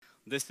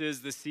This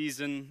is the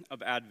season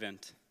of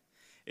Advent.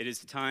 It is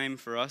time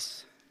for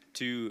us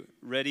to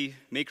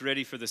make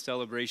ready for the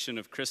celebration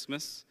of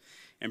Christmas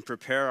and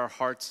prepare our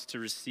hearts to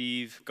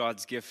receive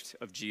God's gift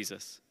of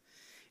Jesus.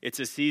 It's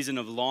a season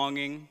of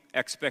longing,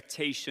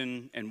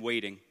 expectation, and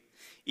waiting.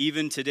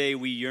 Even today,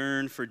 we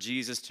yearn for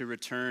Jesus to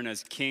return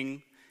as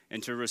King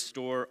and to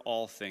restore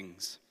all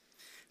things.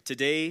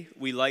 Today,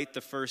 we light the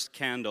first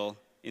candle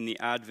in the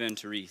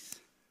Advent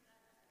wreath,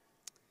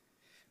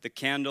 the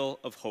candle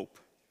of hope.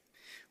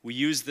 We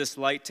use this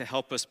light to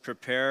help us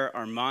prepare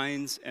our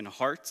minds and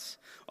hearts,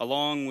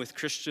 along with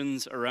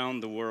Christians around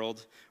the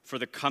world, for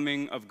the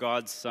coming of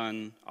God's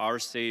Son, our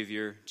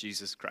Savior,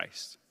 Jesus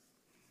Christ.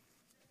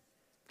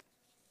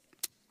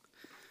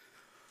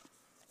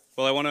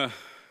 Well, I want to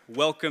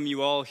welcome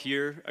you all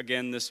here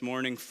again this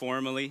morning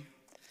formally.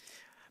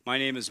 My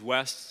name is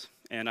Wes,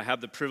 and I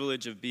have the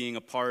privilege of being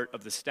a part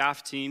of the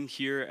staff team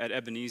here at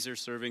Ebenezer,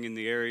 serving in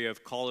the area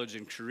of college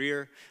and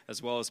career,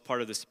 as well as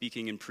part of the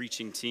speaking and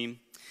preaching team.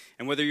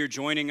 And whether you're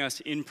joining us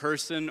in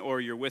person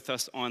or you're with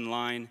us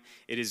online,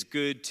 it is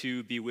good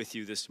to be with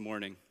you this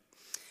morning.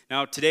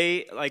 Now,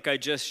 today, like I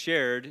just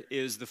shared,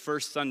 is the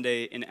first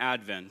Sunday in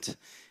Advent.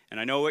 And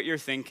I know what you're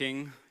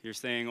thinking. You're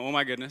saying, oh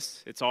my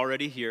goodness, it's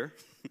already here.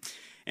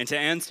 And to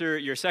answer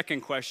your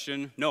second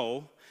question,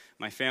 no,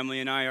 my family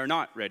and I are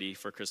not ready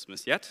for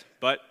Christmas yet,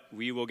 but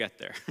we will get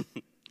there.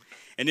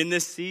 And in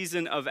this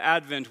season of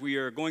Advent, we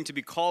are going to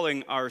be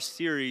calling our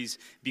series,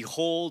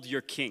 Behold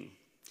Your King.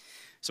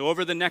 So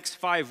over the next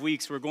 5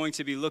 weeks, we're going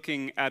to be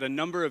looking at a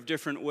number of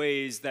different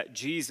ways that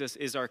Jesus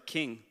is our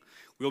King.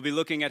 We'll be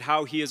looking at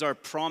how he is our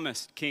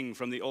promised King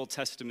from the Old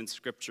Testament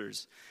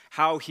scriptures,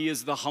 how he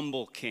is the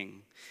humble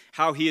King,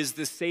 how he is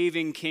the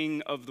saving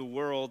King of the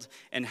world,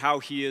 and how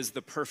he is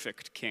the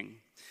perfect King.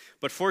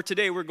 But for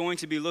today, we're going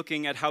to be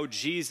looking at how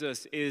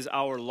Jesus is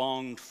our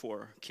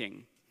longed-for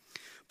King.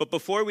 But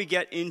before we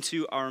get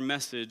into our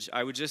message,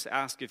 I would just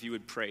ask if you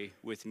would pray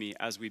with me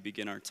as we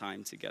begin our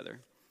time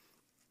together.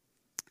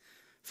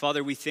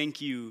 Father, we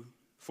thank you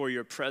for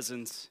your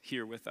presence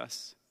here with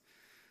us.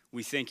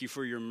 We thank you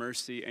for your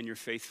mercy and your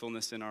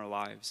faithfulness in our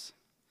lives.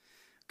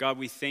 God,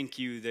 we thank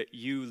you that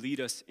you lead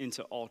us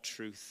into all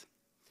truth.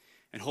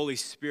 And Holy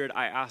Spirit,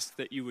 I ask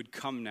that you would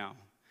come now,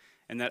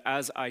 and that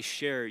as I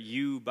share,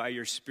 you by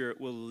your Spirit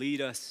will lead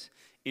us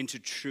into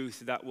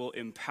truth that will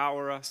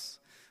empower us,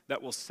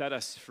 that will set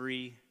us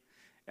free,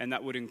 and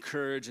that would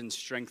encourage and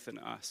strengthen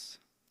us.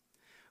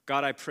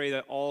 God, I pray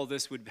that all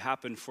this would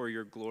happen for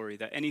your glory,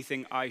 that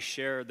anything I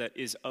share that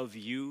is of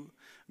you,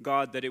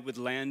 God, that it would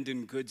land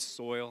in good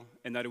soil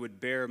and that it would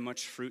bear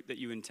much fruit that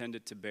you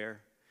intended to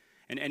bear.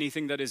 And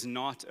anything that is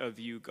not of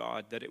you,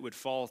 God, that it would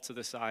fall to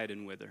the side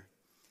and wither.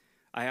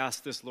 I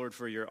ask this, Lord,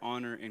 for your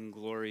honor and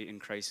glory in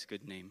Christ's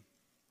good name.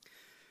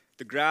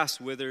 The grass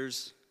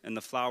withers and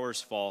the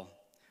flowers fall,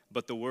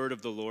 but the word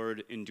of the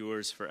Lord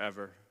endures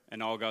forever.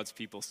 And all God's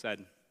people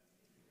said,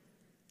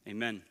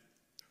 Amen.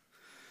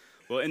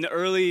 Well, in the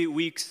early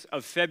weeks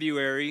of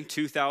February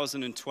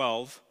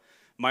 2012,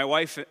 my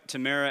wife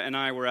Tamara and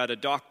I were at a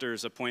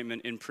doctor's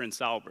appointment in Prince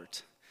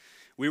Albert.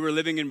 We were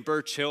living in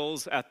Birch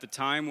Hills at the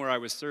time, where I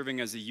was serving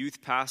as a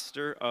youth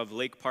pastor of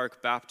Lake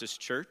Park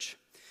Baptist Church.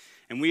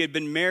 And we had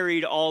been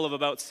married all of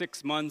about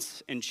 6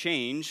 months and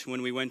change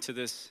when we went to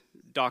this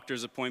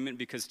doctor's appointment,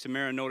 because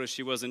Tamara noticed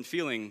she wasn't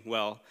feeling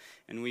well.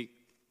 And we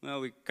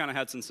kind of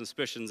had some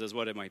suspicions as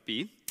what it might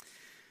be.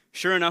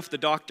 Sure enough, the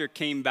doctor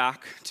came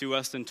back to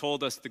us and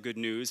told us the good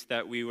news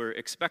that we were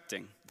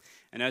expecting.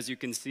 And as you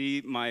can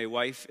see, my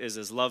wife is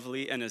as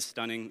lovely and as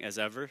stunning as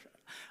ever.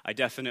 I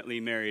definitely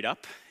married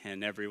up,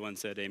 and everyone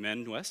said,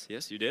 Amen, Wes.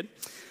 Yes, you did.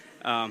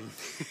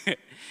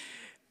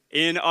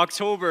 In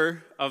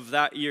October of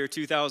that year,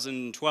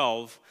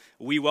 2012,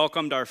 we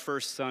welcomed our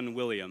first son,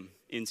 William,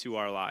 into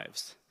our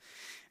lives.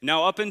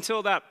 Now, up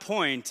until that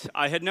point,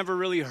 I had never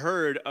really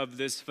heard of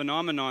this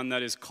phenomenon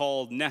that is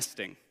called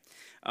nesting.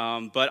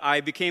 But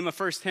I became a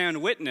firsthand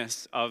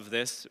witness of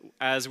this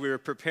as we were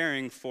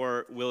preparing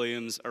for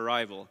William's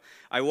arrival.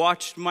 I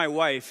watched my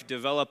wife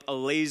develop a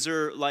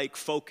laser-like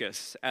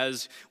focus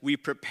as we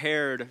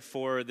prepared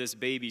for this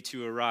baby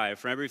to arrive,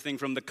 from everything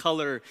from the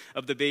color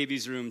of the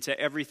baby's room to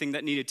everything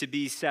that needed to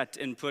be set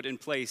and put in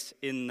place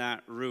in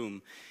that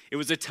room. It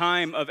was a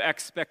time of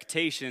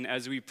expectation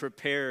as we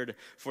prepared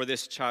for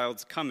this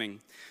child's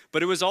coming.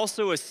 But it was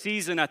also a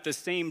season at the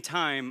same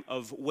time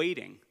of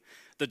waiting.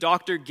 The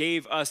doctor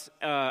gave us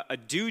a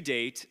due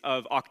date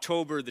of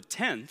October the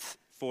 10th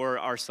for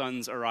our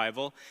son's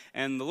arrival,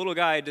 and the little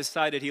guy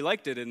decided he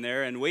liked it in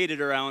there and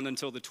waited around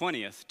until the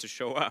 20th to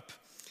show up.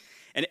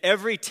 And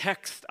every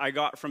text I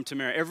got from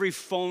Tamara, every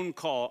phone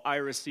call I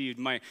received,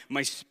 my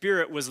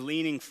spirit was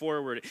leaning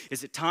forward.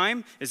 Is it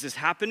time? Is this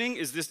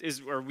happening?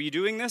 Are we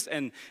doing this?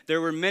 And there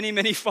were many,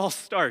 many false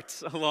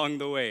starts along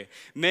the way.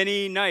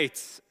 Many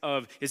nights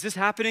of, is this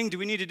happening? Do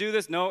we need to do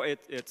this? No,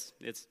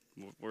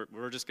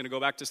 we're just going to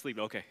go back to sleep.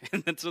 Okay.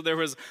 And so there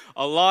was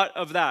a lot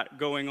of that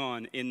going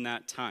on in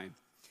that time.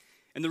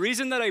 And the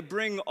reason that I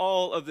bring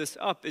all of this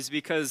up is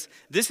because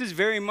this is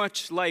very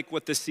much like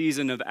what the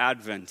season of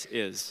Advent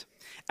is.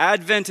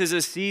 Advent is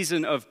a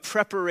season of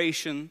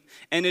preparation,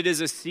 and it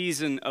is a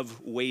season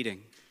of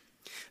waiting.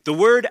 The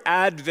word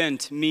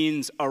Advent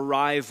means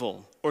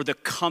arrival or the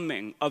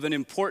coming of an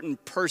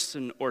important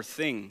person or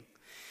thing.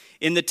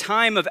 In the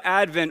time of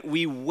Advent,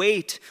 we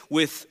wait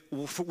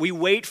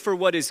for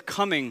what is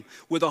coming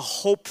with a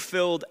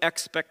hope-filled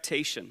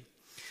expectation.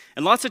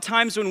 And lots of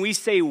times when we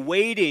say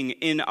waiting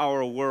in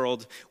our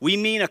world, we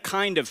mean a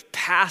kind of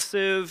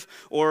passive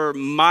or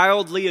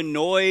mildly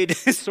annoyed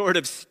sort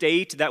of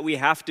state that we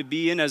have to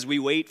be in as we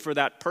wait for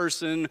that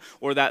person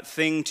or that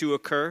thing to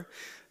occur.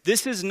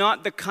 This is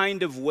not the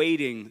kind of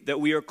waiting that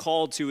we are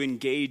called to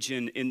engage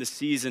in the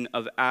season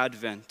of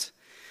Advent.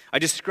 I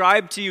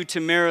described to you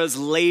Tamara's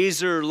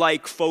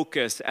laser-like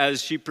focus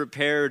as she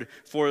prepared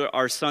for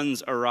our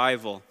son's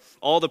arrival.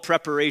 All the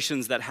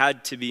preparations that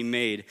had to be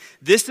made.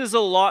 This is a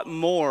lot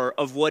more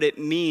of what it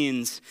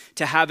means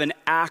to have an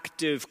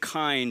active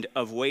kind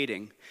of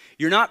waiting.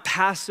 You're not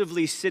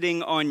passively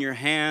sitting on your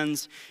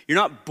hands. You're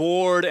not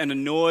bored and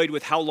annoyed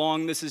with how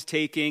long this is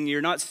taking.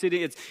 You're not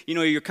sitting,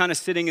 you're kind of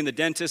sitting in the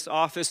dentist's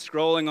office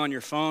scrolling on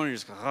your phone. You're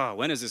just going,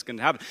 when is this going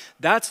to happen?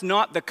 That's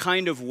not the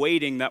kind of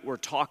waiting that we're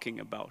talking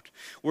about.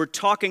 We're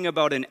talking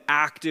about an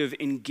active,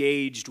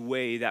 engaged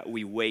way that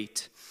we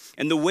wait.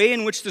 And the way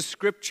in which the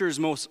scriptures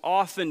most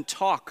often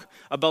talk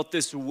about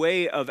this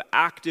way of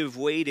active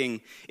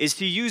waiting is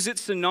to use it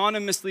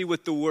synonymously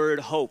with the word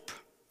hope.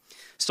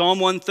 Psalm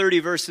 130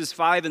 verses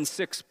 5 and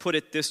 6 put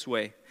it this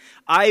way: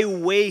 I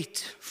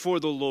wait for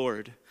the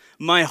Lord.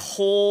 My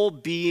whole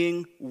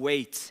being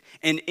waits,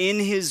 and in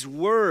his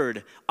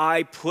word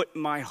I put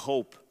my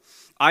hope.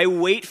 I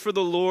wait for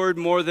the Lord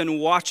more than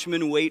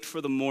watchmen wait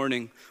for the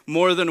morning,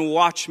 more than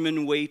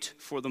watchmen wait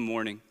for the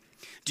morning.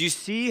 Do you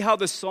see how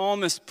the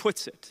psalmist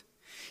puts it?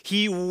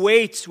 He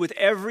waits with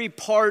every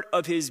part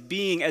of his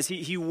being as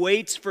he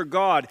waits for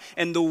God.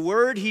 And the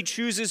word he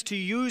chooses to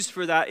use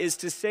for that is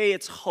to say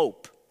it's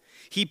hope.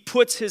 He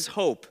puts his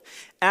hope.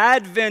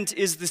 Advent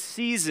is the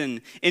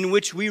season in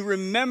which we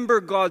remember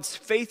God's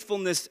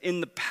faithfulness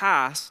in the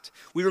past.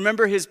 We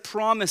remember his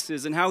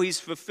promises and how he's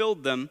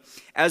fulfilled them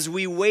as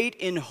we wait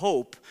in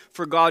hope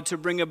for God to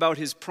bring about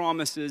his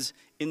promises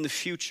in the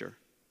future.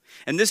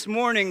 And this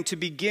morning, to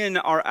begin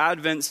our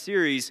Advent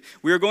series,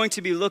 we are going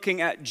to be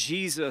looking at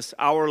Jesus,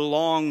 our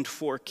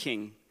longed-for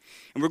King.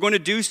 And we're going to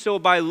do so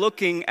by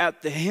looking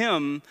at the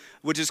hymn,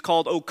 which is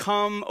called O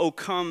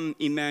Come,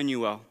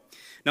 Emmanuel.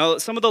 Now,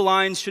 some of the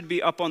lines should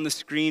be up on the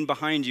screen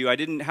behind you. I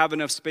didn't have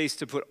enough space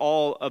to put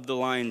all of the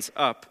lines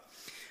up.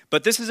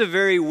 But this is a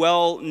very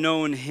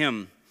well-known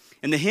hymn.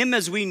 And the hymn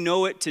as we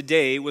know it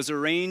today was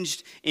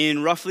arranged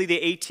in roughly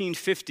the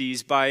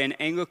 1850s by an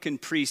Anglican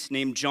priest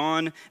named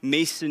John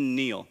Mason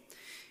Neale.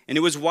 And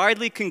it was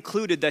widely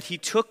concluded that he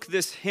took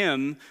this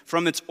hymn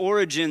from its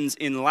origins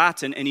in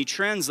Latin and he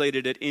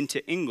translated it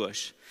into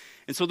English.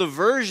 And so the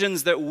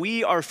versions that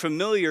we are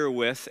familiar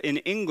with in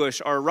English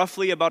are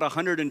roughly about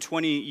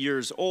 170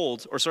 years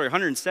old,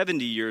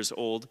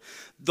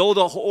 though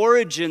the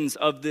origins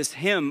of this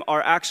hymn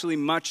are actually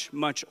much,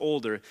 much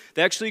older.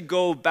 They actually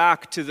go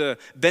back to the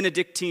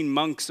Benedictine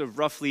monks of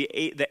roughly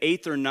the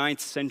 8th or 9th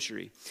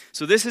century.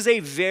 So this is a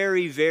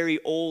very, very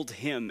old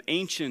hymn,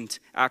 ancient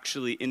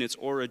actually in its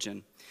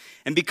origin.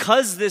 And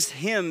because this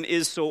hymn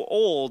is so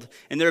old,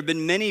 and there have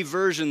been many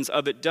versions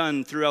of it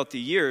done throughout the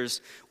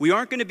years, we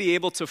aren't going to be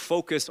able to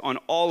focus on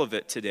all of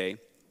it today,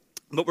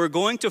 but we're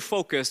going to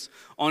focus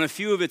on a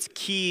few of its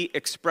key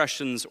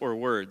expressions or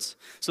words.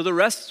 So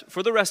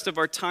for the rest of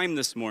our time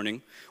this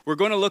morning, we're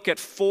going to look at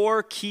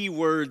 4 key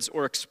words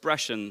or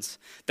expressions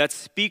that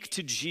speak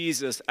to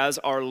Jesus as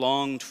our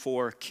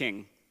longed-for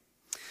King.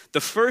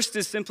 The first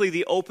is simply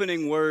the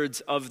opening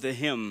words of the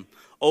hymn,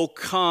 O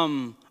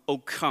come, O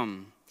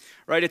come.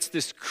 Right, it's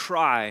this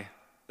cry,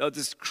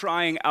 this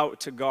crying out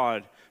to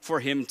God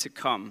for him to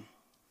come.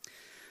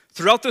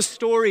 Throughout the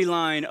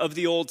storyline of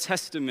the Old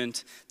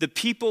Testament, the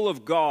people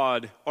of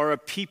God are a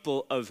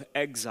people of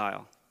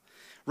exile.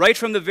 Right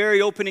from the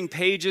very opening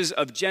pages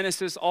of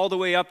Genesis all the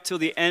way up till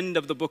the end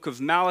of the book of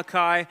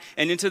Malachi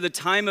and into the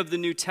time of the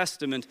New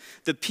Testament,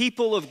 the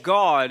people of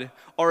God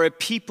are a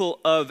people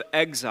of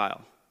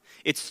exile.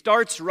 It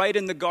starts right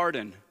in the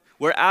garden,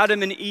 where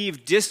Adam and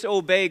Eve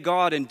disobey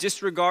God and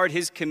disregard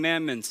his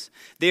commandments.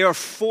 They are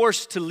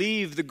forced to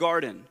leave the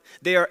garden.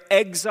 They are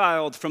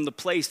exiled from the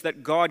place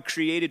that God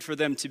created for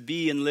them to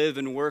be and live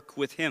and work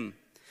with him.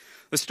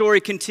 The story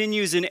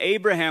continues in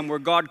Abraham, where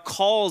God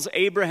calls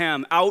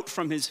Abraham out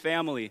from his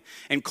family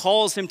and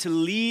calls him to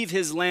leave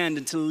his land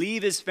and to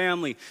leave his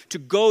family, to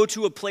go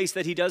to a place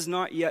that he does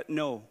not yet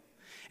know.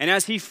 And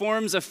as he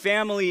forms a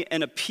family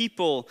and a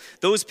people,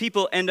 those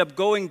people end up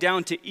going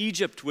down to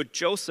Egypt with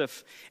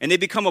Joseph, and they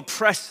become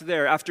oppressed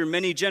there after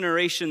many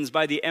generations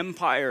by the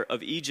empire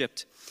of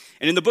Egypt.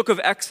 And in the book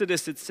of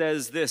Exodus, it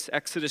says this,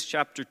 Exodus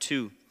chapter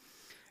 2.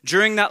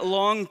 During that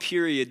long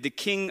period, the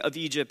king of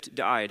Egypt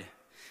died.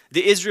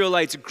 The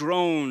Israelites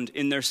groaned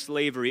in their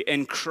slavery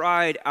and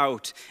cried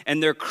out,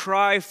 and their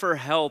cry for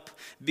help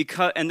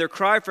because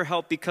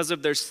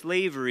of their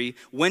slavery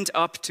went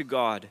up to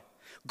God.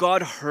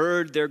 God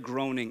heard their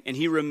groaning, and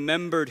he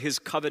remembered his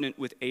covenant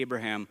with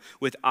Abraham,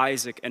 with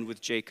Isaac, and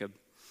with Jacob.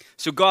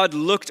 So God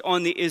looked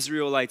on the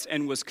Israelites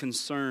and was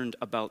concerned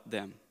about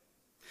them.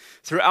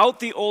 Throughout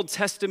the Old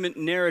Testament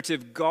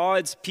narrative,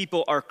 God's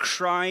people are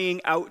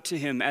crying out to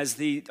him, as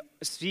they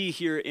see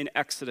here in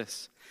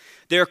Exodus.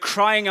 They're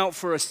crying out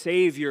for a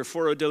savior,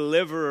 for a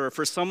deliverer,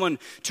 for someone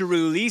to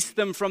release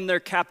them from their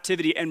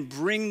captivity and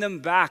bring them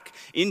back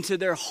into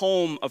their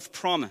home of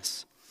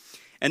promise.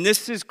 And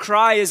this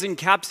cry is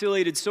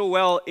encapsulated so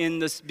well in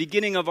this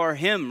beginning of our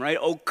hymn, right?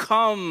 Oh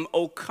come,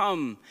 oh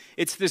come.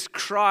 It's this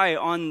cry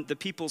on the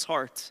people's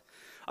hearts.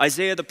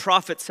 Isaiah the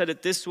prophet said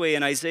it this way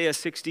in Isaiah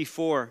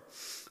 64.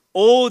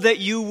 Oh, that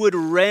you would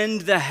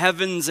rend the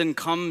heavens and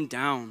come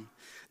down,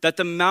 that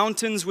the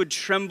mountains would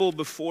tremble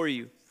before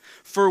you.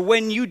 For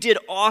when you did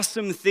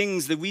awesome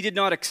things that we did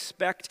not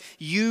expect,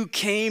 you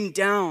came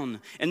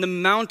down, and the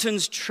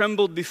mountains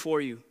trembled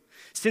before you.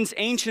 Since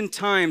ancient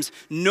times,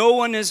 no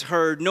one has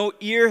heard, no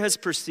ear has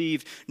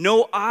perceived,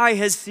 no eye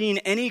has seen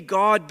any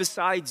God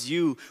besides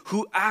you,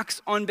 who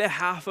acts on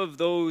behalf of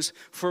those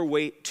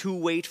who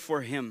wait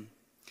for him.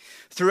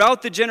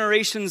 Throughout the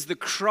generations, the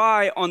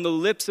cry on the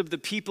lips of the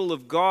people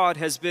of God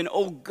has been,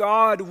 oh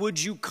God,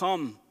 would you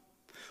come?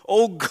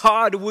 Oh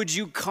God, would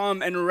you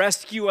come and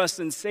rescue us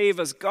and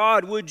save us?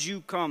 God, would you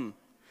come?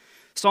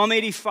 Psalm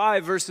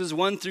 85, verses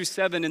 1 through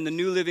 7 in the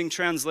New Living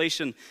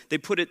Translation, they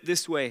put it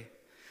this way.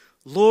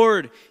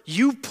 Lord,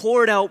 you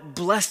poured out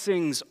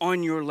blessings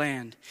on your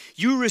land.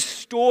 You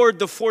restored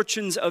the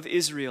fortunes of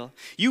Israel.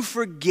 You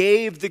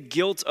forgave the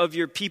guilt of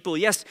your people.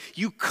 Yes,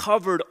 you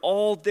covered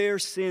all their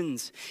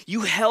sins.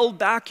 You held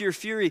back your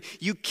fury.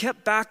 You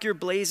kept back your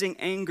blazing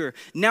anger.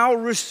 Now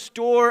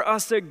restore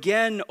us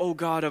again, O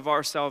God of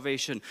our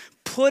salvation.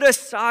 Put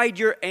aside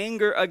your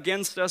anger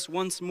against us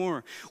once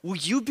more. Will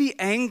you be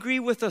angry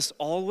with us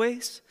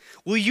always?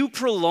 Will you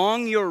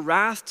prolong your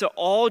wrath to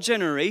all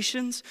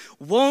generations?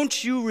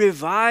 Won't you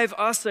revive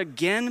us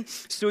again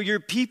so your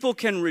people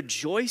can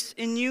rejoice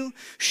in you?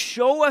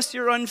 Show us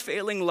your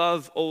unfailing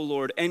love, O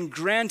Lord, and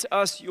grant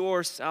us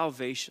your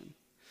salvation.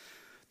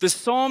 The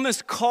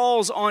psalmist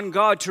calls on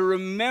God to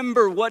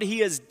remember what he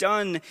has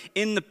done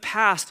in the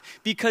past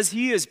because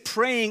he is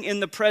praying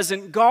in the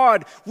present.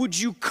 God, would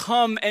you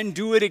come and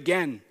do it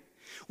again?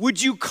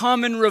 Would you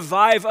come and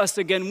revive us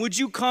again? Would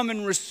you come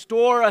and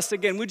restore us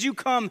again? Would you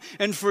come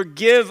and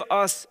forgive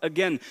us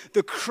again?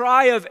 The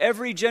cry of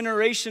every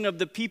generation of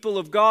the people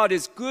of God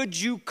is, could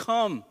you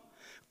come?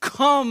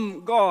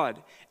 Come,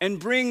 God, and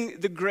bring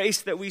the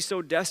grace that we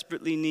so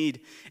desperately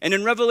need. And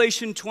in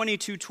Revelation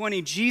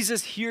 22:20,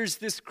 Jesus hears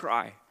this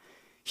cry.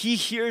 He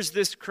hears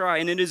this cry,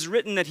 and it is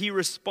written that he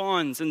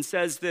responds and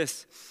says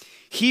this.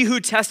 He who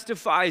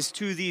testifies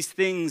to these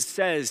things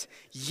says,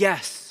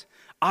 yes,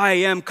 I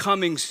am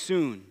coming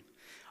soon.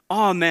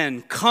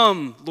 Amen.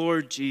 Come,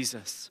 Lord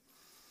Jesus.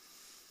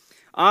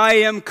 I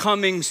am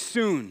coming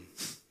soon,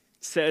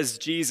 says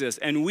Jesus.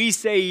 And we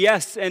say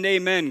yes and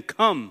amen.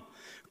 Come,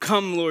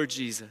 come, Lord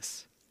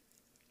Jesus.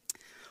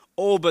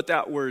 Oh, but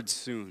that word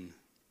soon.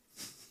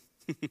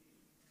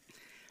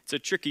 It's a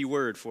tricky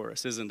word for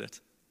us, isn't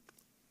it?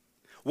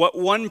 What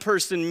one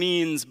person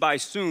means by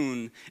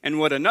soon and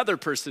what another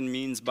person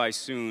means by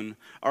soon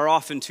are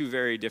often two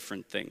very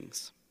different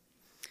things.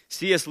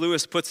 C.S.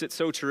 Lewis puts it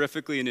so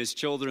terrifically in his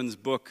children's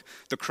book,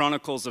 The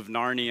Chronicles of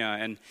Narnia.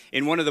 And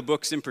in one of the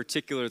books in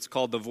particular, it's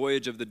called The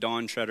Voyage of the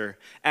Dawn Treader.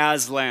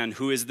 Aslan,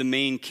 who is the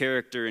main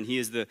character, and he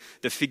is the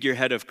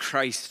figurehead of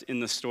Christ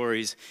in the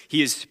stories,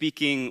 he is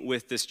speaking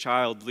with this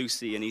child,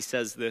 Lucy, and he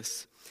says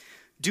this,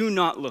 do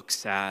not look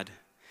sad.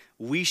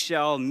 We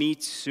shall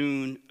meet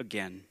soon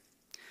again.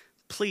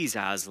 Please,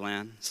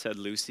 Aslan, said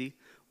Lucy,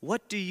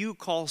 what do you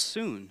call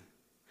soon?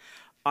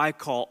 I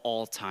call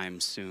all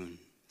time soon,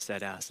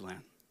 said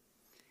Aslan.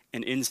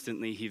 And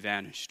instantly he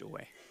vanished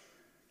away.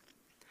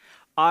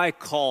 I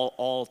call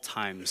all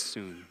time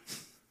soon.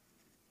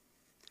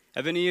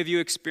 Have any of you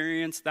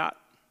experienced that?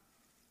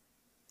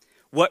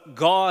 What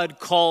God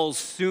calls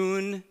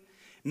soon,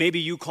 maybe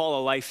you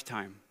call a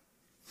lifetime.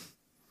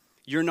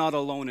 You're not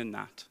alone in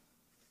that.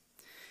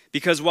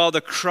 Because while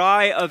the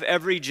cry of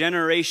every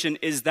generation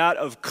is that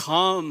of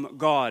come,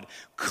 God,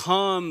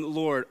 come,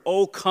 Lord,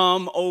 oh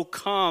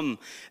come,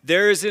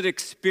 there is an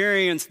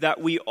experience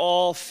that we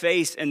all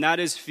face, and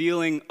that is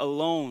feeling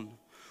alone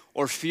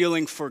or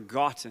feeling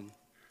forgotten.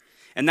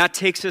 And that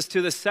takes us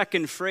to the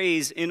second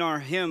phrase in our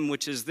hymn,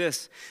 which is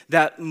this,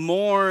 that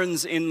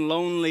mourns in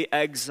lonely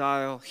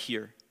exile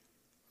here.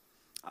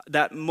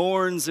 That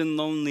mourns in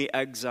lonely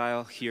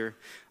exile here.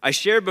 I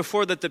shared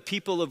before that the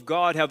people of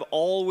God have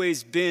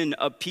always been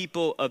a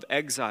people of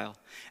exile.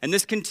 And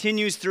this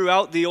continues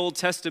throughout the Old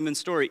Testament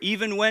story.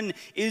 Even when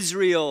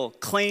Israel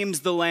claims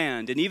the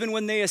land, and even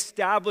when they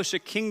establish a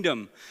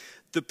kingdom,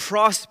 the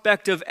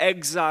prospect of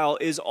exile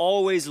is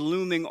always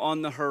looming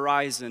on the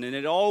horizon. And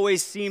it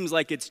always seems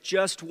like it's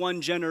just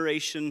one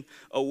generation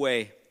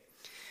away.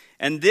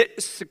 And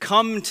this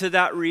succumbed to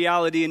that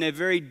reality in a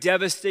very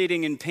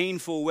devastating and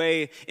painful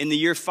way in the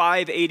year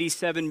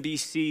 587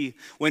 BC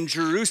when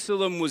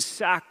Jerusalem was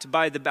sacked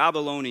by the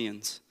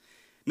Babylonians.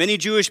 Many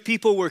Jewish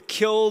people were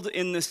killed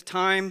in this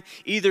time,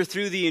 either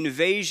through the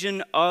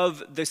invasion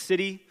of the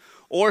city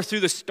or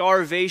through the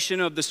starvation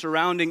of the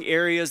surrounding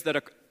areas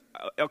that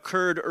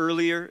occurred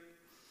earlier.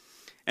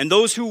 And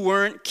those who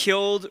weren't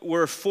killed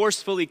were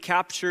forcefully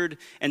captured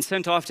and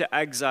sent off to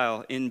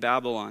exile in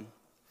Babylon.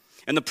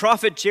 And the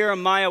prophet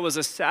Jeremiah was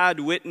a sad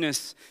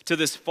witness to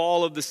this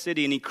fall of the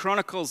city, and he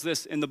chronicles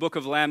this in the book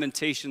of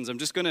Lamentations. I'm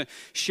just going to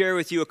share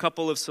with you a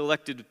couple of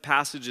selected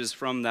passages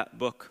from that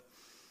book.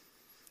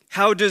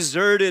 How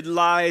deserted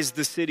lies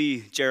the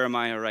city,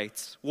 Jeremiah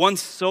writes,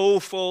 once so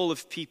full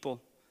of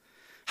people.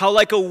 How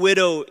like a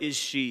widow is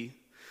she,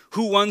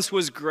 who once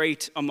was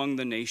great among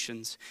the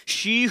nations.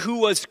 She who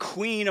was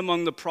queen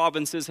among the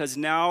provinces has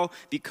now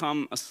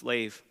become a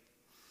slave.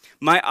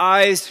 My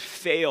eyes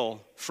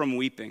fail from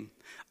weeping.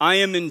 I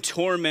am in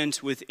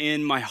torment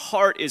within. My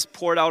heart is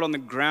poured out on the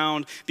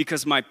ground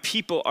because my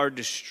people are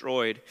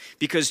destroyed,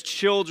 because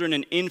children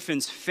and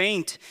infants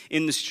faint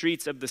in the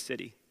streets of the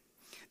city.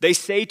 They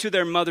say to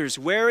their mothers,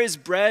 "Where is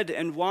bread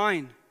and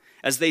wine?"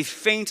 as they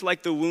faint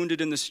like the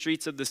wounded in the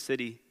streets of the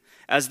city,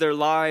 as their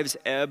lives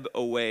ebb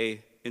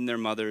away in their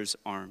mother's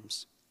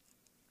arms.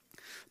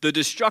 The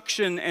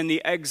destruction and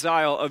the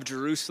exile of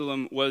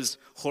Jerusalem was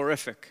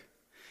horrific.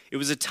 It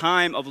was a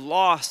time of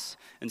loss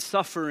and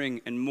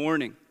suffering and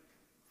mourning.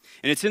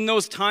 And it's in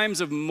those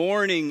times of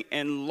mourning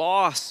and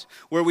loss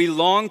where we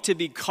long to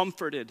be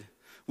comforted.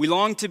 We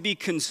long to be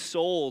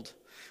consoled.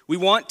 We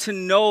want to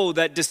know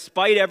that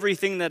despite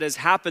everything that has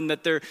happened,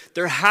 that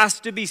there has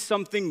to be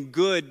something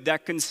good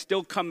that can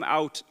still come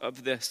out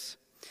of this.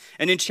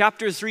 And in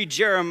chapter 3,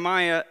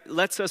 Jeremiah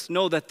lets us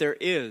know that there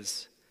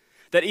is.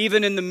 That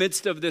even in the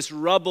midst of this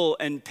rubble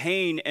and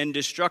pain and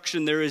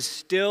destruction, there is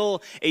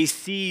still a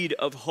seed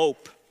of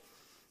hope.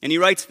 And he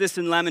writes this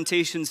in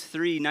Lamentations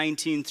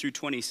 3:19 through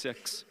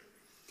 26.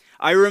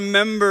 I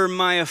remember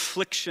my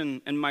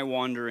affliction and my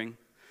wandering,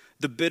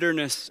 the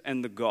bitterness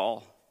and the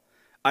gall.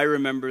 I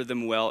remember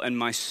them well, and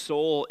my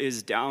soul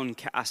is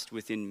downcast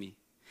within me.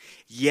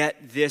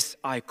 Yet this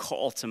I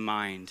call to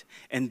mind,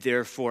 and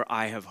therefore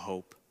I have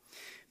hope.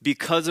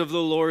 Because of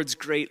the Lord's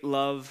great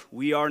love,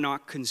 we are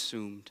not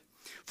consumed,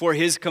 for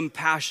his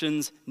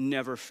compassions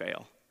never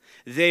fail.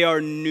 They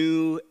are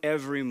new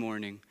every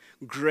morning.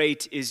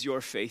 Great is your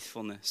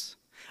faithfulness.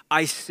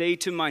 I say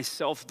to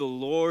myself, the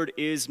Lord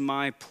is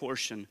my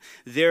portion.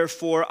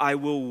 Therefore, I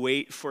will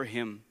wait for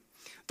him.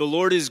 The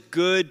Lord is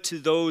good to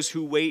those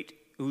who wait,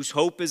 whose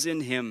hope is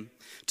in him,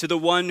 to the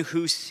one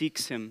who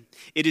seeks him.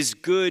 It is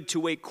good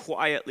to wait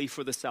quietly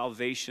for the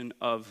salvation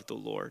of the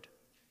Lord.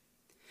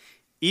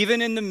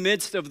 Even in the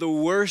midst of the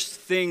worst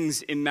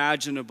things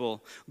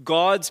imaginable,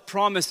 God's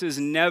promises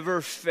never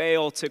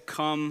fail to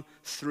come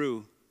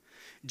through.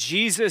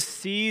 Jesus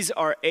sees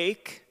our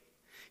ache.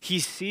 He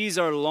sees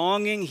our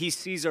longing, he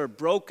sees our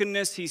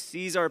brokenness, he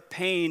sees our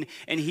pain,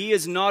 and he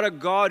is not a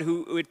God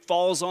who it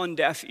falls on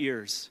deaf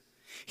ears.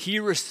 He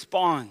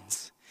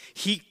responds,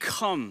 he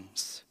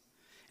comes,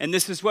 and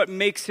this is what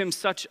makes him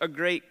such a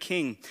great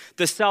king.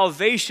 The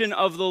salvation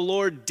of the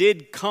Lord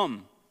did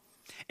come,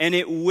 and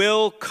it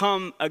will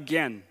come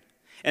again.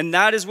 And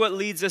that is what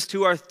leads us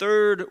to our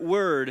third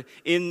word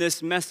in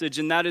this message,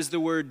 and that is the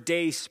word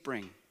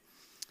dayspring.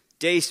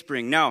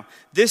 Dayspring. Now,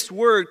 this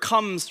word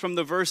comes from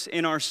the verse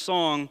in our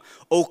song,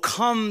 O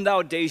come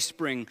thou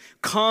dayspring,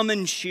 come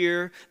and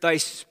cheer thy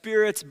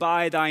spirits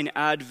by thine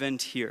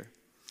advent here.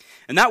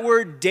 And that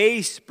word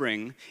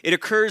dayspring, it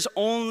occurs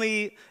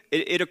only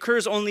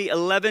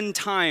 11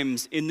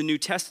 times in the New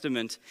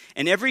Testament.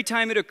 And every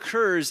time it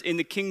occurs in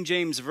the King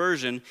James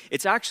Version,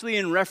 it's actually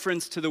in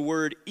reference to the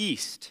word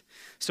east.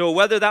 So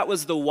whether that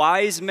was the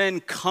wise men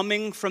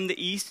coming from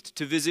the east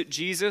to visit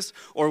Jesus,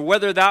 or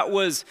whether that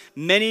was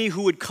many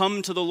who would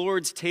come to the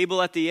Lord's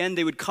table at the end,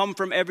 they would come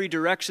from every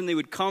direction, they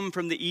would come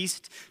from the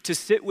east to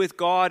sit with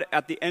God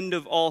at the end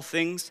of all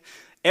things.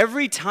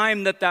 Every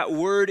time that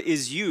word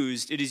is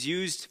used, it is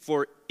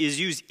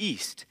used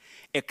east,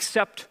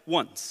 except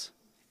once,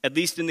 at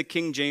least in the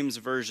King James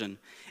Version.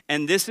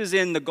 And this is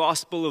in the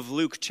Gospel of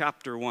Luke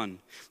chapter 1.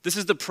 This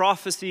is the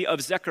prophecy of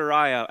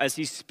Zechariah as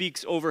he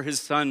speaks over his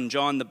son,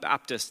 John the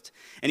Baptist.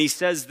 And he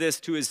says this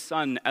to his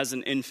son as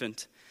an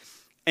infant.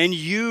 And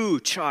you,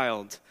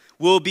 child,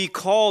 will be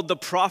called the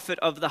prophet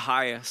of the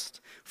highest.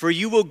 For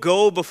you will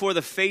go before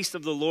the face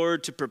of the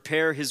Lord to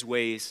prepare his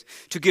ways,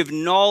 to give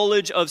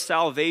knowledge of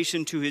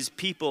salvation to his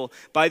people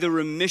by the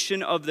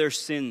remission of their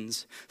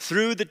sins,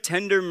 through the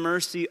tender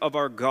mercy of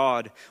our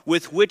God,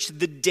 with which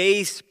the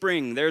day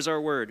spring, there's our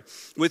word,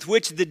 with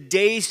which the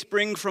day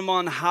spring from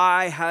on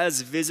high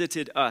has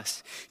visited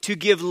us, to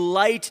give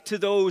light to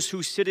those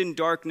who sit in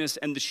darkness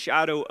and the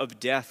shadow of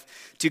death,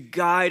 to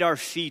guide our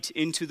feet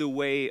into the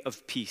way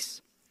of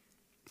peace.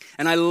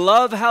 And I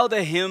love how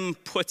the hymn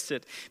puts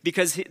it,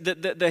 because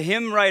the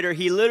hymn writer,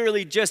 he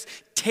literally just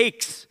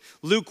takes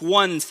Luke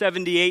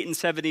 1:78 and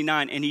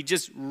 79, and he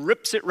just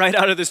rips it right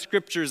out of the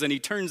scriptures and he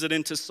turns it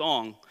into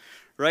song,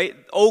 right?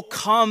 O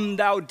come,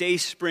 thou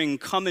dayspring,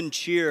 come and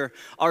cheer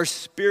our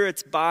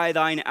spirits by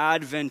thine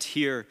advent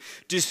here.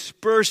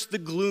 Disperse the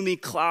gloomy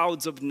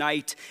clouds of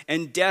night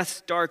and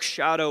death's dark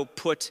shadow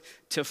put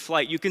to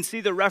flight. You can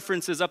see the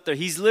references up there.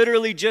 He's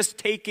literally just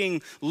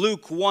taking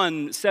Luke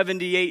 1,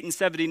 78 and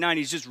 79.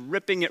 He's just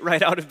ripping it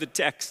right out of the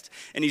text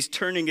and he's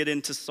turning it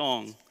into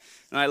song.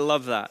 And I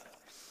love that.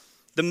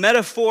 The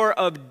metaphor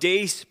of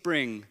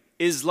dayspring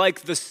is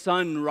like the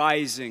sun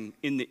rising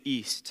in the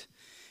east.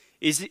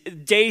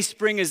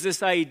 Dayspring is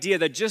this idea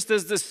that just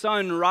as the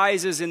sun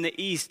rises in the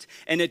east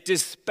and it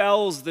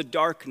dispels the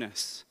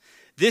darkness,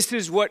 this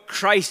is what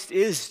Christ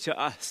is to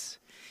us.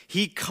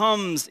 He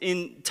comes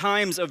in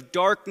times of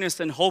darkness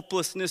and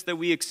hopelessness that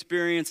we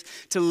experience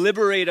to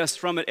liberate us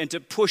from it and to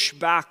push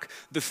back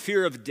the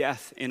fear of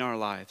death in our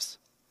lives.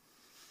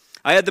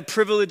 I had the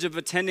privilege of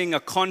attending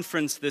a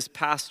conference this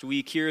past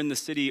week here in the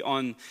city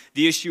on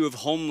the issue of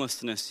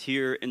homelessness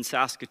here in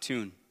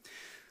Saskatoon.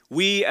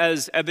 We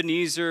as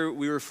Ebenezer,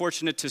 we were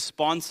fortunate to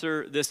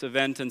sponsor this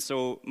event, and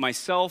so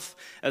myself,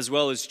 as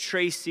well as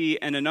Tracy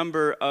and a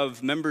number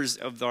of members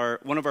of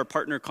one of our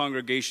partner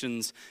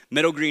congregations,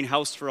 Meadow Green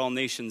House for All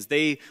Nations,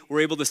 they were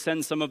able to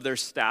send some of their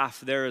staff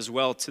there as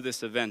well to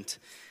this event.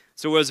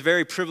 So I was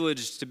very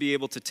privileged to be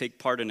able to take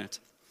part in it.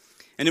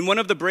 And in one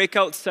of the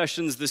breakout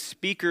sessions, the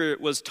speaker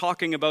was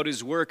talking about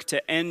his work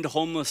to end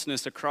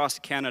homelessness across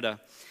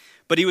Canada.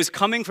 But he was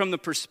coming from the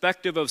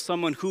perspective of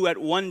someone who at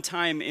one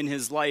time in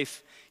his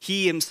life,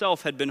 he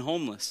himself had been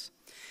homeless.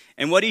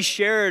 And what he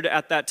shared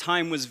at that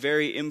time was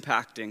very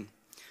impacting.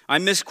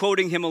 I'm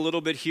misquoting him a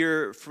little bit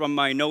here from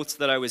my notes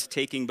that I was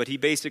taking, but he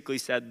basically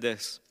said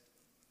this.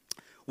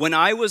 When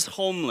I was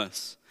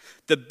homeless,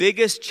 the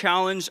biggest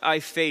challenge I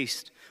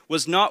faced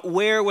was not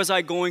where was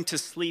I going to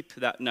sleep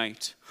that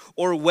night,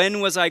 or when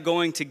was I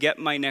going to get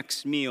my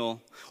next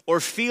meal, or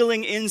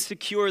feeling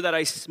insecure that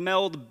I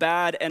smelled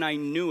bad and I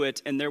knew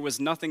it and there was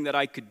nothing that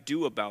I could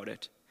do about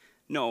it.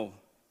 No.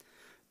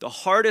 The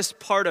hardest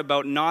part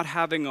about not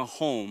having a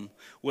home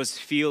was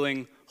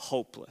feeling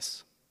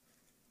hopeless.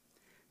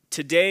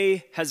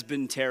 Today has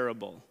been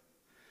terrible.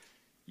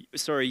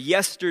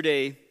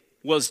 Yesterday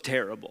was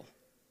terrible.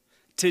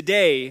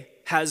 Today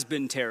has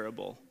been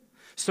terrible.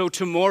 So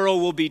tomorrow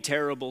will be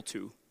terrible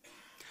too.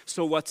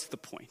 So what's the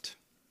point?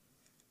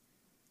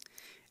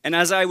 And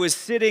as I was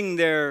sitting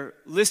there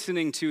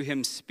listening to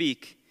him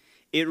speak,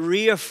 it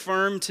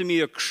reaffirmed to me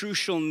a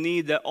crucial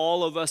need that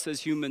all of us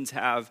as humans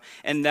have,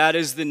 and that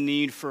is the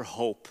need for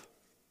hope.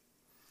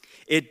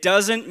 It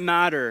doesn't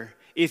matter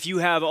if you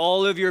have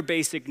all of your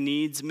basic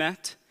needs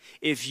met.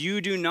 If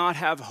you do not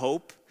have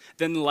hope,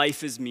 then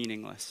life is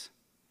meaningless.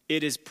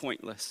 It is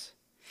pointless.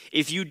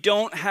 If you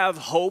don't have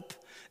hope,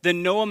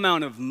 then no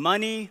amount of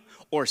money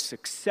or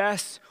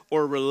success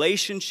or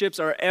relationships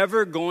are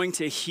ever going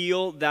to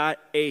heal that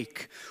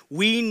ache.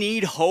 We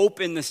need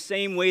hope in the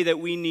same way that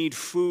we need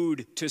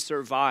food to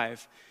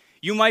survive.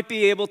 You might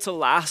be able to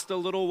last a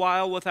little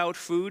while without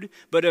food,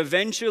 but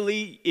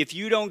eventually, if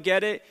you don't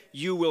get it,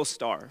 you will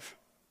starve.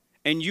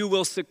 And you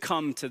will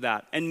succumb to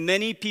that. And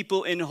many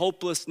people in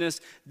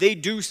hopelessness, they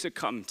do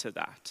succumb to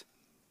that.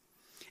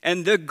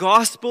 And the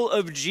gospel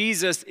of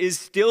Jesus is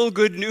still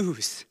good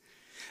news.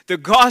 The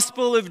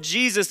gospel of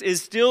Jesus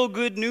is still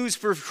good news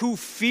for who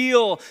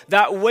feel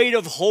that weight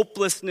of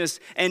hopelessness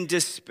and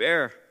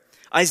despair.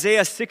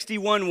 Isaiah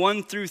 61,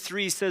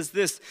 1-3 says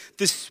this,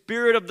 "The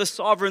Spirit of the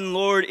sovereign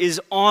Lord is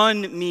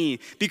on me,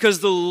 because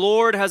the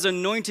Lord has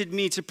anointed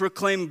me to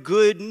proclaim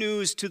good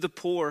news to the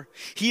poor.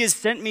 He has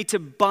sent me to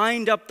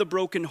bind up the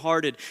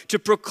brokenhearted, to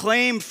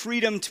proclaim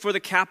freedom for the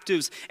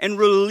captives, and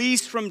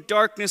release from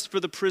darkness for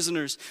the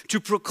prisoners, to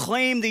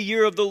proclaim the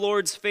year of the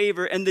Lord's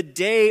favor and the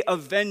day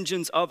of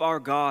vengeance of our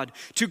God,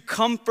 to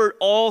comfort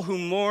all who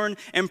mourn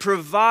and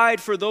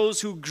provide for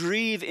those who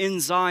grieve in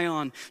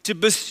Zion, to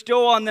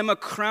bestow on them a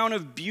crown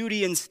of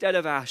beauty instead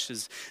of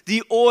ashes,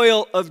 the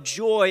oil of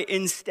joy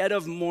instead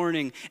of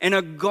mourning, and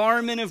a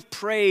garment of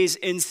praise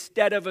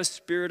instead of a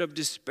spirit of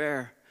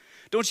despair."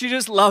 Don't you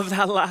just love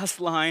that last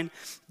line?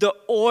 The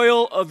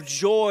oil of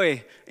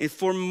joy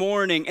for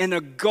mourning and a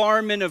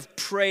garment of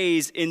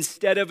praise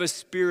instead of a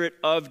spirit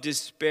of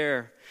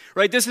despair.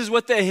 Right? This is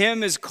what the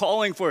hymn is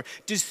calling for.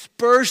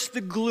 Disperse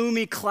the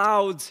gloomy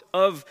clouds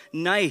of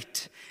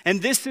night.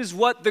 And this is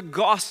what the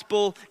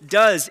gospel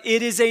does.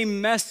 It is a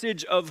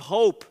message of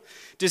hope.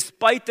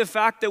 Despite the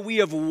fact that we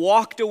have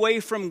walked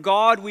away from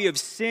God, we have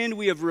sinned,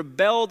 we have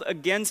rebelled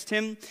against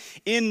Him.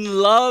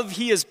 In love,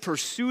 He has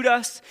pursued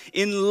us.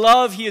 In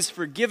love, He has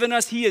forgiven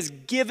us. He has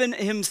given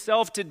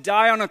Himself to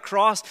die on a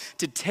cross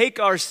to take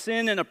our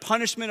sin and a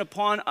punishment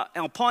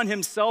upon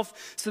Himself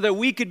so that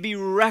we could be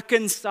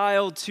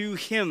reconciled to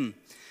Him.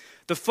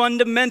 The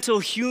fundamental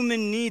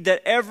human need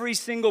that every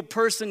single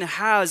person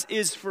has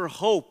is for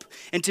hope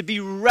and to be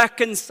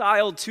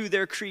reconciled to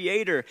their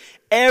Creator.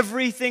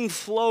 Everything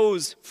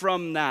flows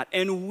from that,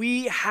 and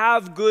we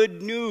have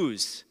good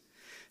news.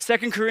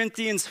 2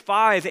 Corinthians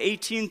 5,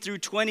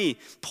 18-20,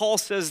 Paul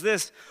says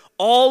this,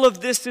 "All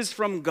of this is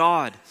from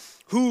God,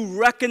 who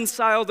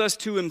reconciled us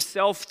to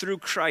himself through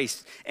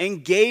Christ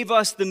and gave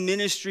us the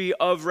ministry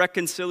of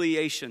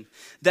reconciliation.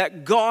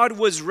 That God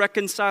was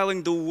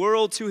reconciling the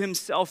world to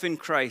himself in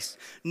Christ,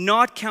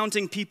 not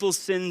counting people's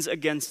sins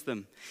against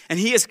them. And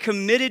he has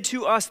committed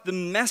to us the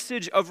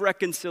message of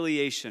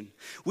reconciliation.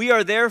 We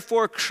are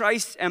therefore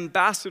Christ's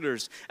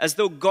ambassadors, as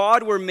though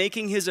God were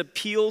making his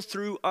appeal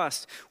through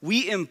us.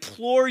 We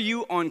implore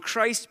you on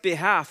Christ's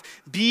behalf,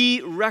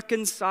 be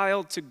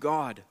reconciled to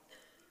God.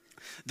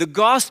 The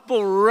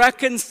gospel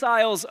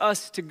reconciles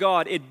us to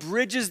God. It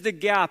bridges the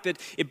gap.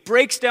 It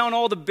breaks down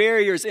all the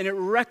barriers and it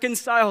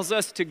reconciles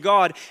us to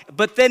God.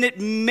 But then it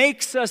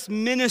makes us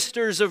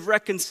ministers of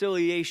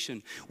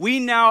reconciliation. We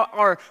now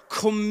are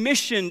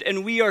commissioned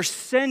and we are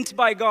sent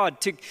by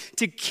God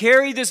to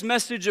carry this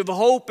message of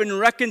hope and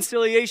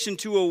reconciliation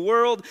to a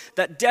world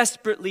that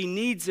desperately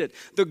needs it.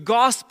 The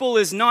gospel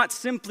is not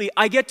simply,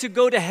 I get to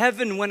go to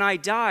heaven when I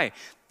die.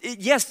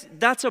 Yes,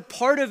 that's a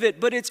part of it,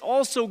 but it's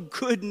also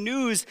good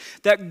news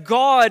that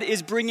God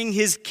is bringing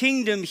his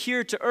kingdom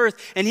here to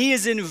earth, and he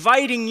is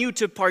inviting you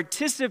to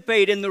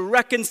participate in the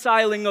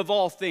reconciling of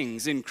all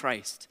things in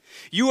Christ.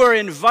 You are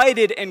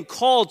invited and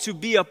called to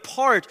be a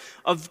part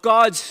of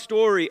God's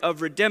story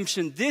of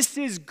redemption. This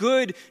is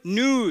good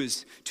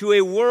news to a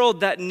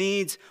world that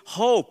needs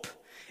hope.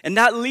 And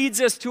that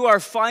leads us to our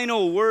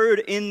final word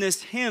in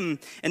this hymn,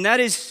 and that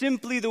is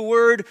simply the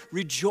word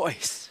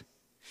rejoice.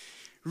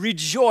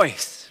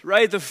 Rejoice,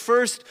 right? The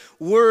first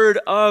word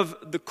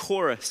of the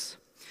chorus.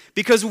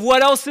 Because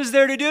what else is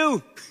there to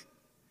do?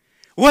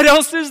 What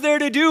else is there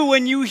to do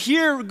when you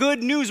hear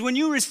good news, when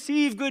you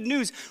receive good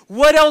news?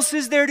 What else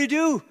is there to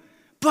do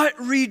but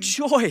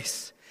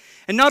rejoice?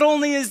 And not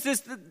only is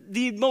this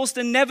the most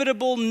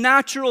inevitable,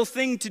 natural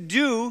thing to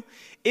do,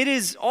 it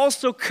is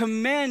also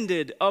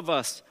commanded of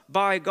us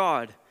by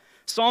God.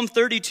 Psalm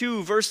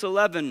 32, verse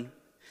 11.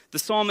 The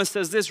psalmist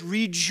says this,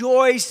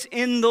 rejoice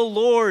in the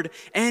Lord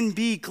and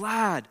be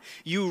glad,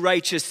 you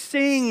righteous.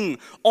 Sing,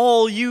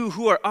 all you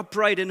who are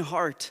upright in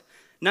heart.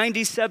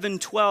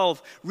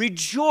 97:12,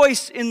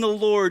 rejoice in the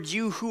Lord,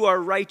 you who are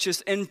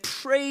righteous, and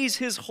praise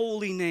his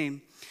holy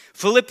name.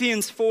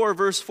 Philippians 4,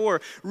 verse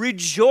 4,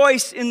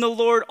 rejoice in the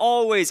Lord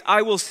always.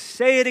 I will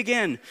say it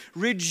again,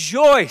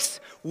 rejoice.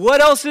 What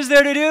else is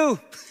there to do?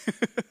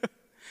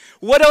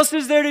 What else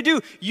is there to do?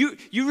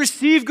 You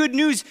receive good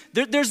news.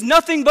 There's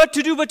nothing but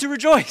to do but to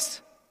rejoice.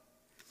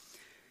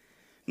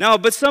 Now,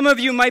 but some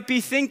of you might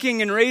be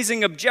thinking and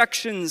raising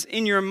objections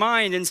in your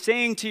mind and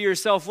saying to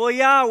yourself, well,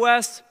 yeah,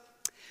 Wes,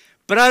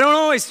 but I don't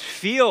always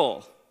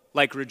feel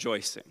like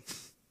rejoicing.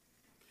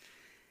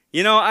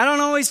 I don't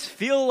always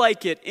feel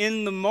like it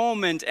in the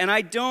moment, and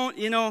I don't,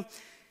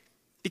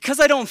 because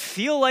I don't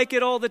feel like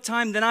it all the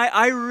time, then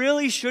I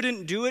really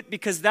shouldn't do it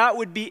because that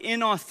would be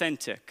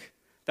inauthentic.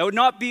 That would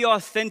not be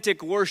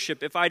authentic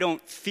worship if I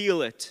don't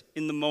feel it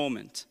in the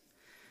moment.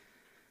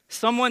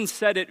 Someone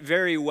said it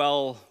very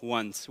well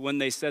once when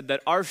they said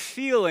that our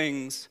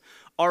feelings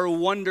are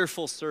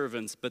wonderful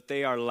servants, but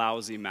they are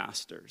lousy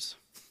masters.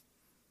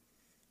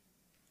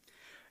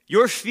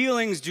 Your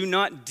feelings do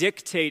not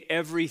dictate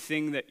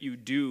everything that you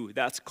do.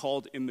 That's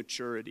called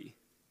immaturity.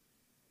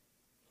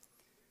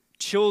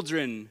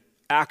 Children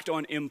act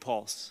on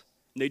impulse.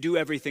 They do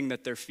everything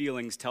that their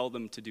feelings tell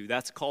them to do.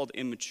 That's called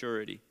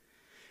immaturity.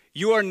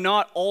 You are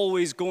not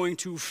always going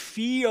to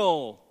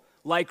feel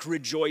like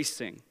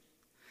rejoicing.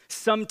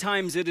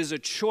 Sometimes it is a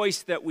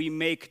choice that we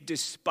make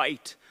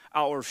despite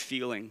our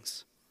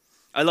feelings.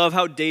 I love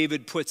how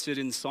David puts it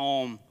in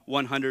Psalm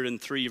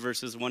 103,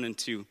 verses 1 and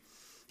 2.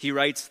 He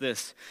writes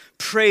this,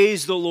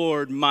 praise the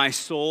Lord, my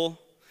soul.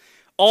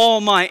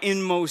 All my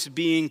inmost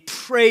being,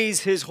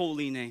 praise his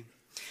holy name.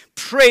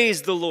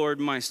 Praise the Lord,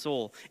 my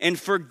soul, and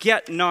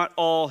forget not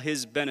all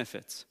his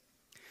benefits.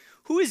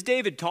 Who is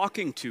David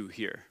talking to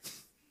here?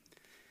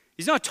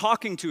 He's not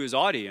talking to his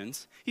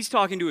audience. He's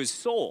talking to his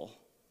soul.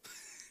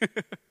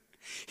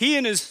 He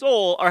and his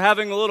soul are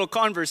having a little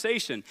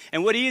conversation.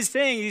 And what he's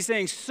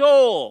saying,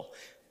 soul,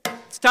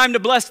 it's time to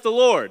bless the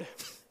Lord.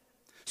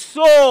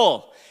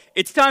 Soul,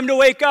 it's time to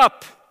wake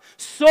up.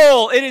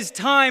 Soul, it is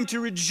time to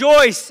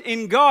rejoice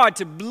in God,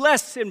 to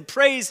bless and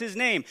praise his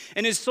name.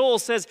 And his soul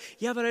says,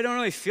 yeah, but I don't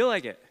really feel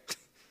like it.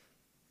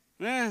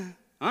 I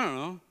don't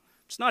know. I'm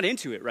just not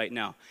into it right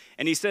now.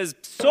 And he says,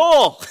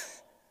 soul,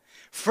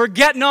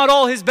 forget not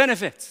all his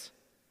benefits.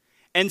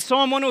 And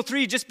Psalm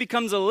 103 just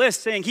becomes a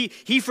list saying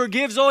he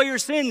forgives all your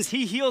sins.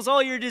 He heals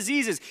all your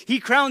diseases. He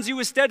crowns you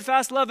with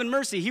steadfast love and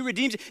mercy. He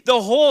redeems you.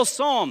 The whole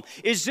psalm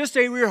is just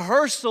a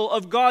rehearsal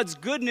of God's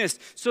goodness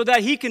so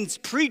that he can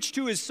preach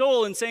to his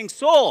soul and saying,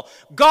 soul,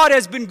 God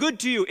has been good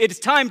to you. It's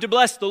time to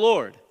bless the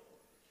Lord.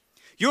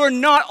 You're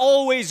not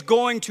always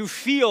going to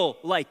feel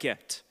like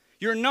it.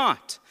 You're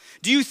not.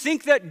 Do you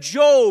think that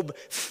Job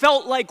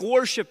felt like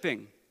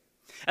worshiping?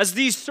 As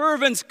these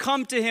servants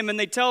come to him and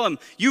they tell him,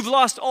 you've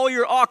lost all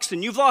your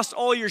oxen, you've lost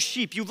all your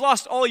sheep, you've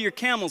lost all your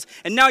camels,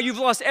 and now you've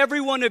lost every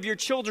one of your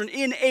children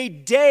in a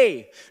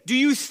day. Do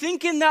you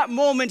think in that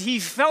moment he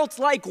felt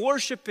like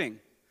worshiping?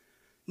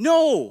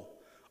 No,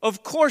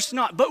 of course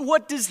not. But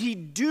what does he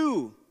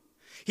do?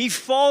 He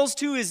falls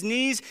to his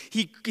knees,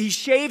 he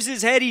shaves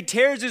his head, he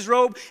tears his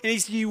robe, and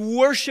he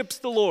worships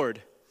the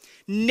Lord.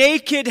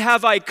 Naked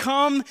have I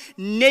come,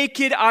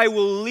 naked I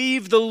will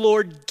leave. The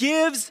Lord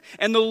gives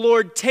and the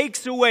Lord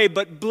takes away,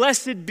 but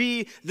blessed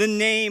be the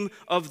name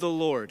of the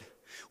Lord.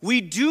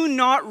 We do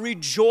not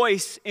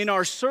rejoice in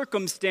our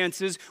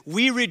circumstances,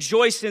 we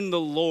rejoice in the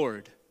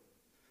Lord.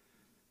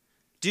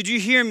 Did you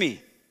hear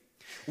me?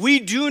 We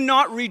do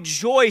not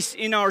rejoice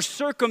in our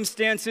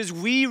circumstances,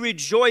 we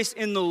rejoice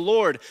in the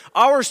Lord.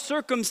 Our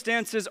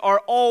circumstances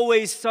are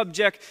always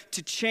subject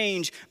to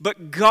change,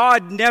 but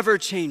God never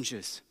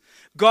changes.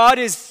 God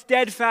is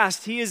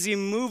steadfast, He is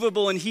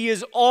immovable, and He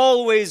is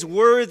always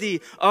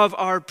worthy of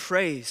our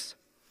praise.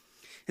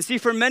 And see,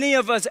 for many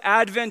of us,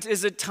 Advent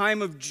is a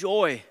time of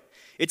joy.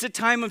 It's a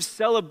time of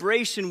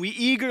celebration. We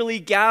eagerly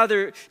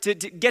gather to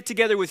get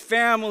together with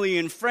family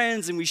and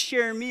friends, and we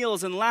share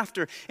meals and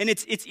laughter. And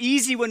it's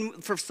easy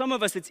for some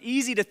of us, it's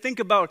easy to think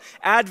about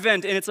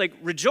Advent, and it's like,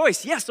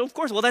 rejoice. Yes, of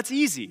course, well, that's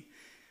easy.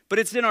 But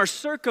it's in our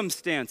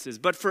circumstances.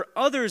 But for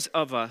others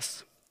of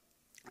us,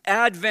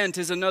 Advent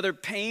is another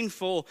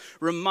painful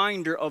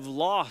reminder of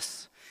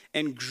loss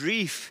and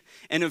grief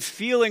and of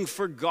feeling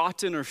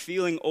forgotten or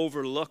feeling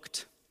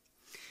overlooked.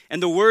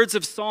 And the words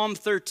of Psalm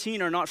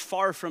 13 are not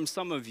far from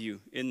some of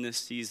you in this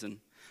season.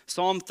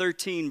 Psalm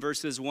 13,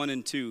 verses 1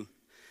 and 2.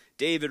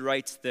 David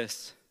writes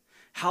this: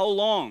 "How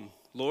long,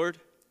 Lord,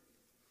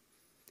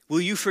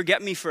 will you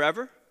forget me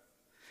forever?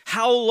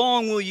 How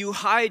long will you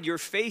hide your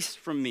face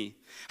from me?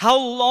 How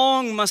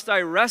long must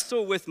I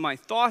wrestle with my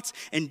thoughts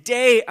and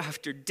day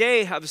after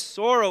day have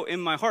sorrow in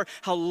my heart?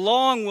 How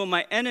long will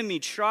my enemy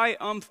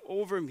triumph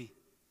over me?"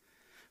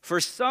 For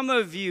some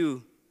of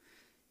you,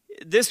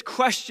 this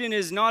question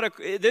is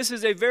this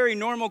is a very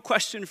normal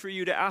question for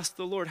you to ask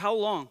the Lord. How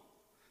long?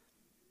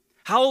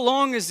 How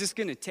long is this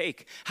going to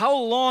take? How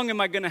long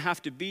am I going to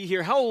have to be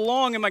here? How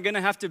long am I going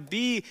to have to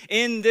be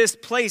in this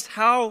place?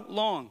 How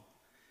long?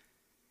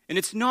 And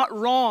it's not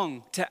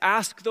wrong to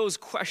ask those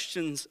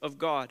questions of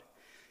God.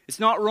 It's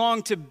not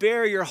wrong to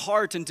bare your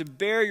heart and to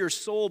bare your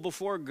soul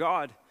before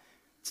God.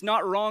 It's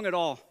not wrong at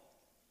all.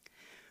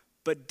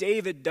 But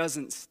David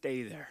doesn't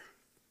stay there.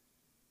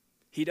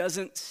 He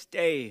doesn't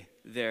stay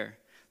there.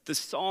 The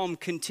psalm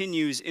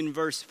continues in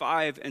verse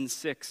 5 and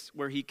 6,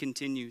 where he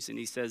continues and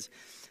he says,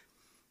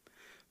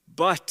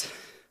 "But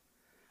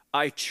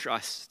I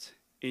trust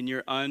in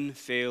your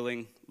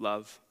unfailing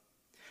love.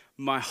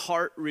 My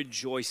heart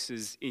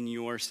rejoices in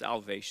your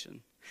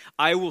salvation.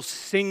 I will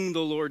sing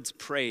the Lord's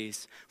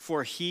praise,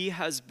 for he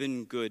has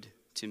been good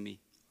to me."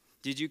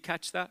 Did you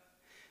catch that?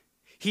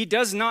 He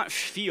does not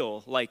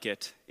feel like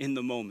it in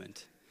the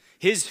moment.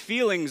 His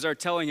feelings are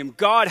telling him,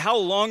 God, how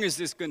long is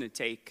this going to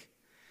take?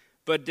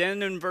 But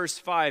then in verse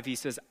 5, he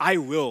says, I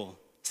will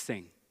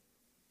sing.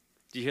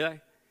 Do you hear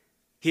that?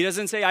 He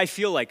doesn't say, I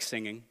feel like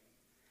singing,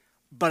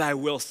 but I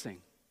will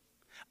sing.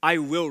 I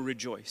will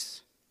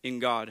rejoice in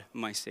God,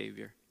 my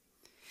Savior.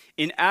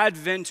 In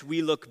Advent,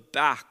 we look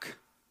back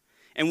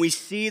and we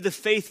see the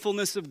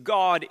faithfulness of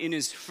God in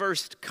his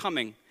first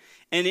coming.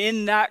 And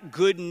in that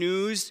good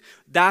news,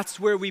 that's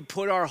where we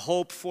put our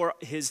hope for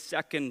his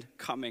second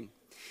coming.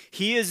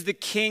 He is the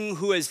King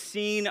who has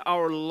seen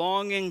our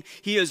longing.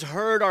 He has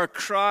heard our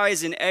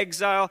cries in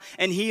exile,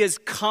 and he has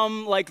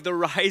come like the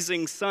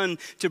rising sun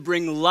to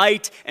bring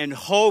light and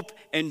hope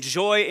and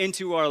joy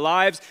into our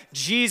lives.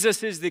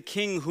 Jesus is the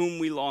King whom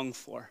we long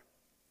for.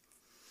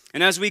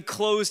 And as we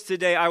close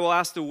today, I will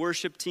ask the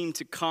worship team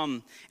to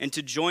come and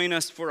to join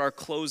us for our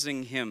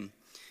closing hymn.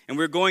 And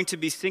we're going to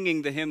be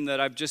singing the hymn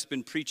that I've just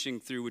been preaching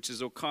through, which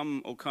is O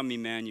Come,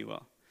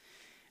 Emmanuel.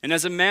 And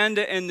as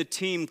Amanda and the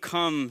team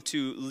come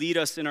to lead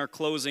us in our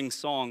closing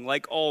song,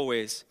 like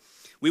always,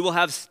 we will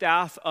have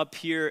staff up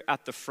here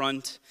at the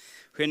front.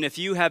 And if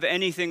you have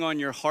anything on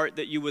your heart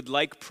that you would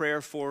like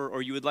prayer for,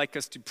 or you would like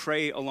us to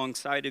pray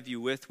alongside of you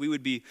with, we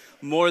would be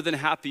more than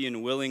happy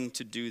and willing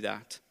to do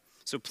that.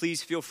 So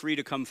please feel free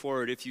to come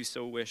forward if you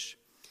so wish.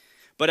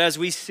 But as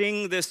we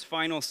sing this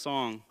final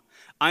song,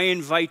 I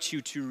invite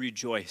you to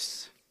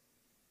rejoice.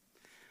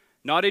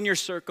 Not in your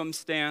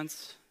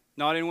circumstance,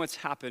 not in what's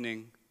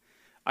happening.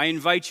 I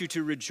invite you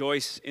to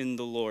rejoice in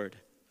the Lord.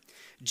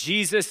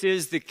 Jesus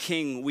is the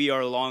King we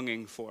are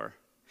longing for.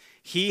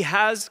 He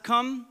has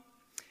come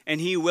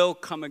and he will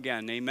come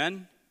again.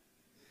 Amen?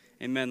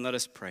 Amen. Let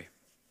us pray.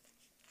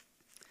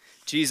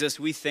 Jesus,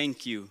 we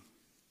thank you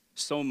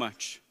so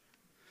much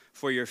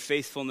for your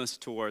faithfulness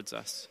towards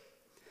us.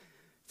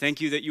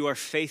 Thank you that you are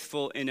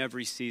faithful in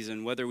every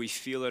season, whether we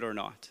feel it or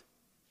not.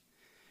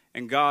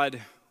 And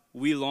God,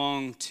 we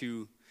long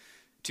to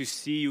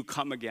see you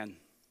come again.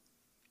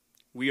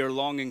 We are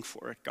longing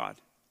for it, God.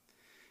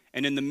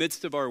 And in the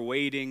midst of our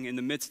waiting, in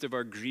the midst of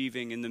our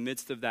grieving, in the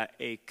midst of that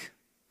ache,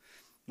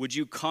 would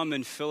you come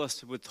and fill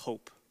us with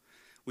hope?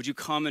 Would you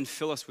come and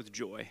fill us with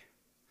joy?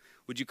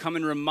 Would you come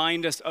and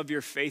remind us of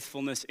your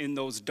faithfulness in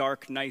those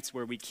dark nights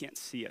where we can't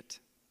see it?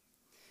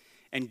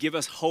 And give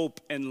us hope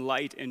and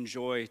light and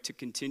joy to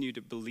continue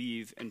to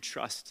believe and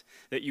trust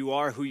that you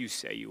are who you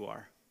say you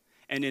are.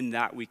 And in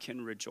that we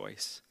can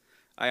rejoice.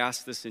 I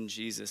ask this in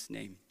Jesus'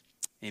 name.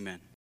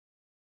 Amen.